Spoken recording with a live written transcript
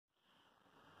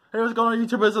Hey, what's going on,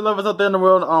 YouTubers and lovers out there in the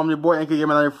world? Your boy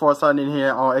NKGamer94 signing in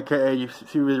here, aka you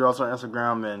see videos on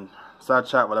Instagram and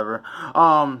Snapchat, whatever.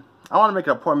 I want to make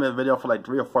an appointment video for like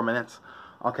 3 or 4 minutes.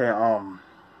 Okay,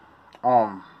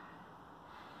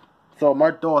 so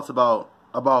my thoughts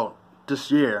about this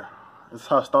year. It's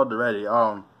how it started already. It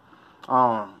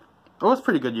was a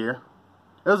pretty good year.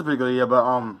 It was a pretty good year, but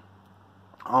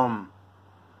I'm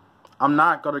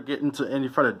not gonna get into any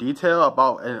further detail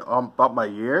about my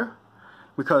year.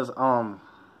 Because I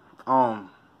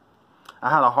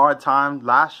had a hard time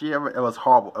last year. It was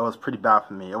horrible. It was pretty bad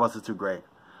for me. It wasn't too great.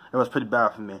 It was pretty bad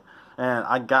for me, and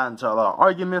I got into a lot of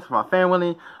arguments with my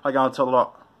family. I got into a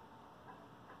lot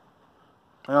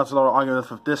of arguments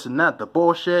with this and that, the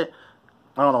bullshit.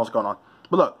 I don't know what's going on.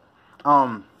 But look,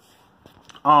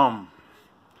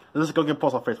 this is gonna get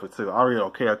posted on Facebook too. I really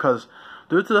don't care, cause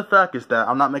due to the fact is that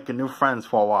I'm not making new friends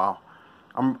for a while.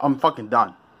 I'm fucking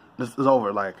done. This is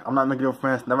over. Like, I'm not making new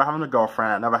friends, never having a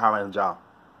girlfriend, never having a job.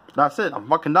 That's it. I'm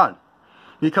fucking done.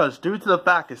 Because due to the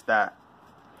fact is that,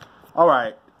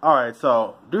 alright,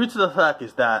 so due to the fact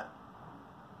is that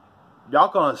y'all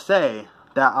gonna say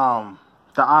that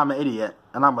that I'm an idiot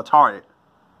and I'm retarded.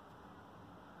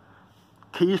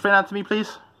 Can you explain that to me,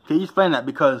 please? Can you explain that?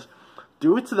 Because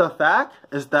due to the fact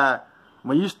is that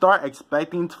when you start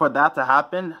expecting for that to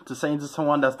happen, to saying to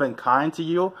someone that's been kind to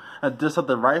you and did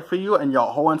something right for you in your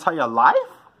whole entire life,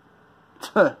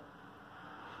 that's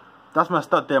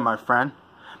messed up there, my friend.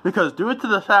 Because due to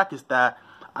the fact is that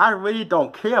I really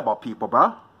don't care about people,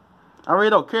 bro. I really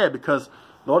don't care, because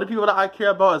the only people that I care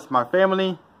about is my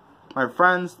family, my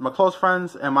friends, my close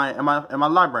friends, and my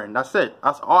librarian. That's it.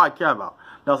 That's all I care about.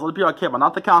 That's the only people I care about.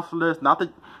 Not the counselors,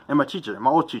 and my teacher,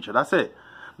 my old teacher. That's it.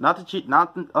 Not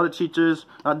the other teachers,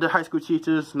 not the high school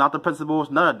teachers, not the principals,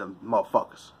 none of them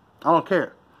motherfuckers. I don't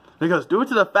care. Because due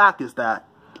to the fact is that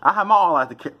I have my own life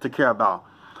to care about.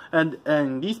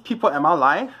 And these people in my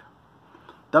life,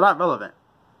 they're not relevant.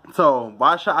 So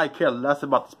why should I care less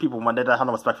about these people when they don't have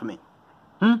no respect for me?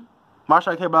 Why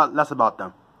should I care less about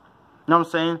them? You know what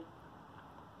I'm saying?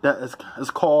 This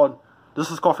is called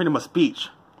freedom of speech.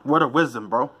 Word of wisdom,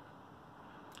 bro.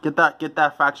 Get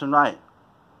that fraction right.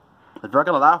 If you're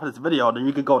gonna laugh at this video, then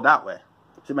you could go that way.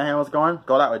 See my hand was going?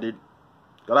 Go that way, dude.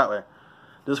 Go that way.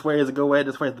 This way is a good way,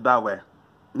 this way is the bad way.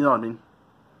 You know what I mean?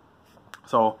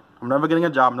 So, I'm never getting a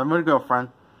job, I'm never getting a girlfriend.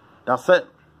 That's it.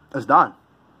 It's done.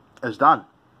 It's done.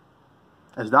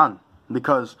 It's done.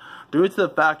 Because due to the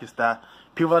fact is that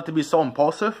people have to be so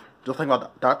impulsive, just like what the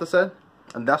doctor said.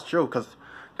 And that's true,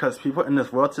 because people in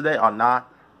this world today are not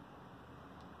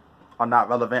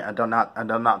relevant, and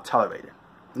they're not tolerated.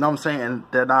 You know what I'm saying? And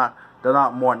they're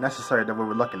not more necessary than we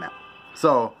were looking at.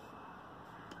 So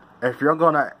if you're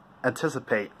gonna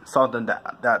anticipate something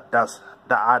that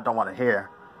I don't want to hear,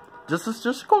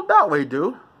 just go that way,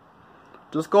 dude.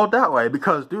 Just go that way,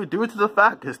 because due to the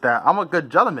fact is that I'm a good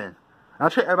gentleman. And I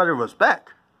treat everybody with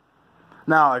respect.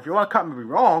 Now, if you want to cut me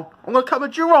wrong, I'm gonna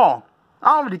cut you wrong.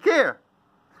 I don't really care.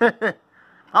 I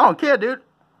don't care, dude.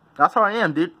 That's how I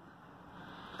am, dude.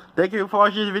 Thank you for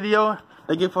watching this video.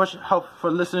 Thank you for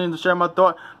listening to share my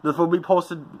thought. This will be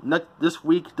posted this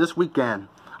weekend.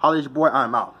 Holla at your boy.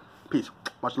 I'm out. Peace.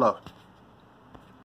 Much love.